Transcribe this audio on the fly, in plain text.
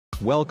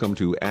Welcome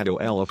to Addo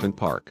Elephant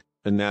Park,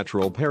 a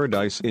natural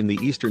paradise in the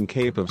eastern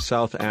Cape of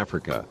South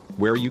Africa,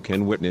 where you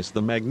can witness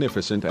the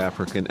magnificent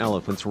African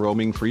elephants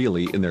roaming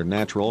freely in their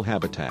natural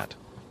habitat.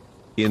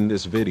 In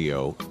this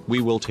video, we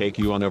will take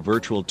you on a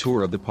virtual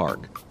tour of the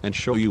park, and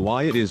show you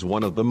why it is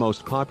one of the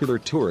most popular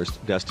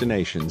tourist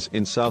destinations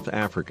in South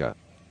Africa.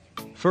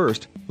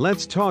 First,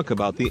 let's talk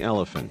about the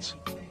elephants.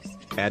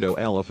 Addo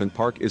Elephant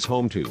Park is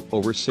home to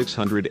over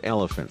 600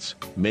 elephants,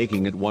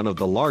 making it one of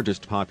the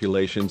largest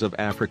populations of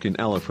African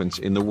elephants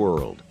in the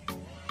world.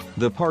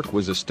 The park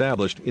was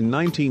established in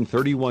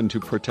 1931 to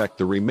protect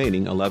the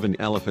remaining 11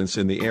 elephants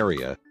in the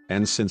area,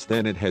 and since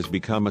then it has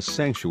become a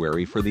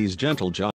sanctuary for these gentle giants.